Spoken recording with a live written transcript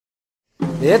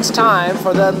It's time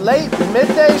for the Late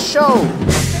Midday Show,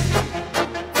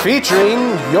 featuring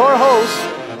your host,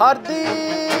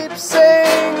 Hardip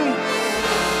Singh.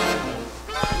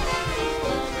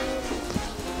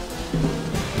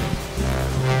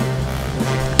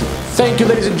 Thank you,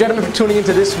 ladies and gentlemen, for tuning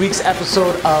into this week's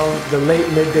episode of the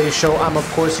Late Midday Show. I'm, of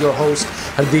course, your host,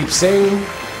 Hardip Singh.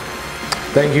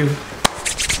 Thank you.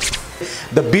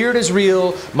 The beard is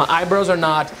real, my eyebrows are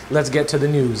not. Let's get to the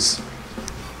news.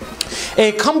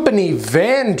 A company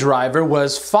van driver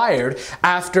was fired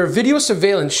after video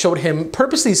surveillance showed him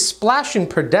purposely splashing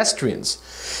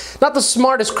pedestrians. Not the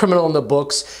smartest criminal in the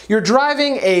books. You're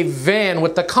driving a van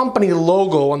with the company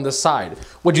logo on the side.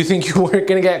 Would you think you weren't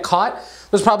gonna get caught?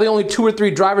 There's probably only 2 or 3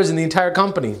 drivers in the entire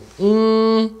company.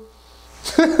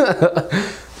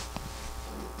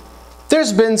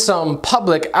 There's been some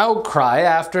public outcry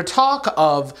after talk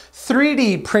of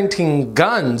 3D printing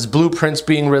guns blueprints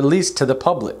being released to the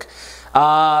public.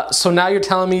 So now you're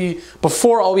telling me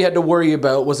before all we had to worry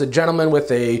about was a gentleman with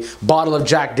a bottle of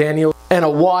Jack Daniels and a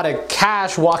wad of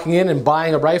cash walking in and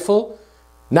buying a rifle?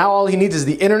 Now all he needs is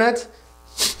the internet?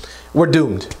 We're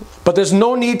doomed. But there's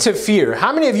no need to fear.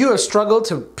 How many of you have struggled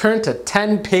to print a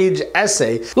 10-page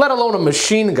essay, let alone a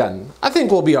machine gun? I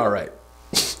think we'll be all right.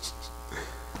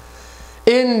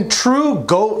 In true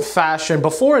GOAT fashion,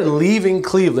 before leaving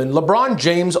Cleveland, LeBron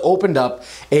James opened up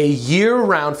a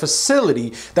year-round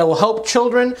facility that will help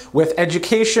children with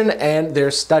education and their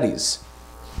studies.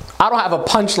 I don't have a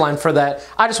punchline for that.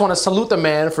 I just want to salute the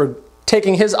man for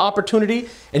taking his opportunity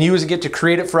and using it to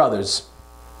create it for others.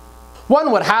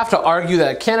 One would have to argue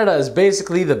that Canada is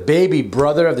basically the baby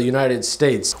brother of the United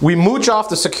States. We mooch off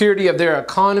the security of their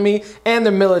economy and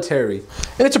their military.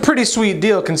 And it's a pretty sweet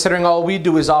deal considering all we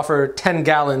do is offer 10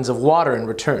 gallons of water in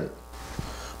return.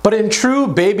 But in true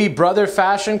baby brother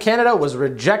fashion, Canada was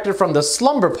rejected from the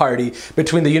slumber party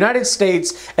between the United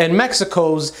States and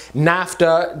Mexico's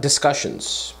NAFTA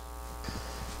discussions.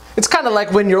 It's kind of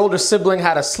like when your older sibling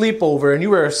had a sleepover and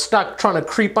you were stuck trying to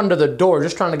creep under the door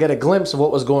just trying to get a glimpse of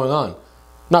what was going on.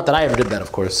 Not that I ever did that,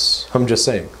 of course. I'm just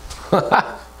saying.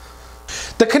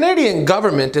 The Canadian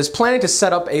government is planning to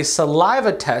set up a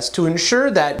saliva test to ensure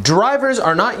that drivers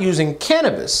are not using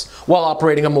cannabis while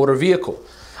operating a motor vehicle.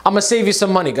 I'm gonna save you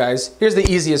some money, guys. Here's the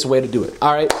easiest way to do it,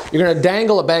 all right? You're gonna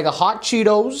dangle a bag of hot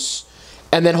Cheetos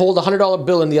and then hold a $100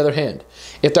 bill in the other hand.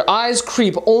 If their eyes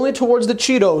creep only towards the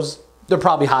Cheetos, they're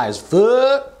probably high as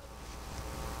fuck.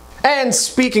 And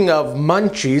speaking of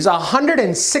munchies,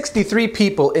 163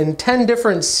 people in 10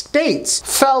 different states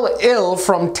fell ill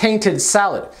from tainted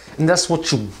salad. And that's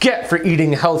what you get for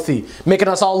eating healthy, making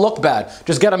us all look bad.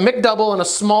 Just get a McDouble and a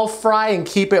small fry and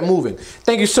keep it moving.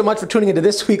 Thank you so much for tuning into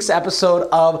this week's episode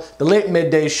of the Late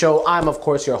Midday Show. I'm, of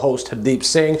course, your host, Hardip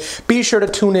Singh. Be sure to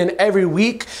tune in every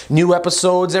week, new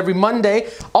episodes every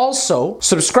Monday. Also,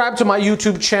 subscribe to my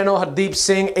YouTube channel, Hardip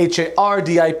Singh, Hardip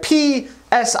Singh,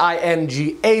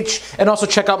 and also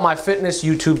check out my fitness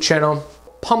YouTube channel,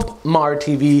 Pumpmar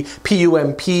TV,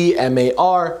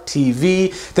 Pumpmar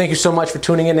TV. Thank you so much for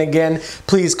tuning in again.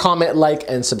 Please comment, like,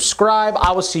 and subscribe.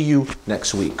 I will see you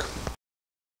next week.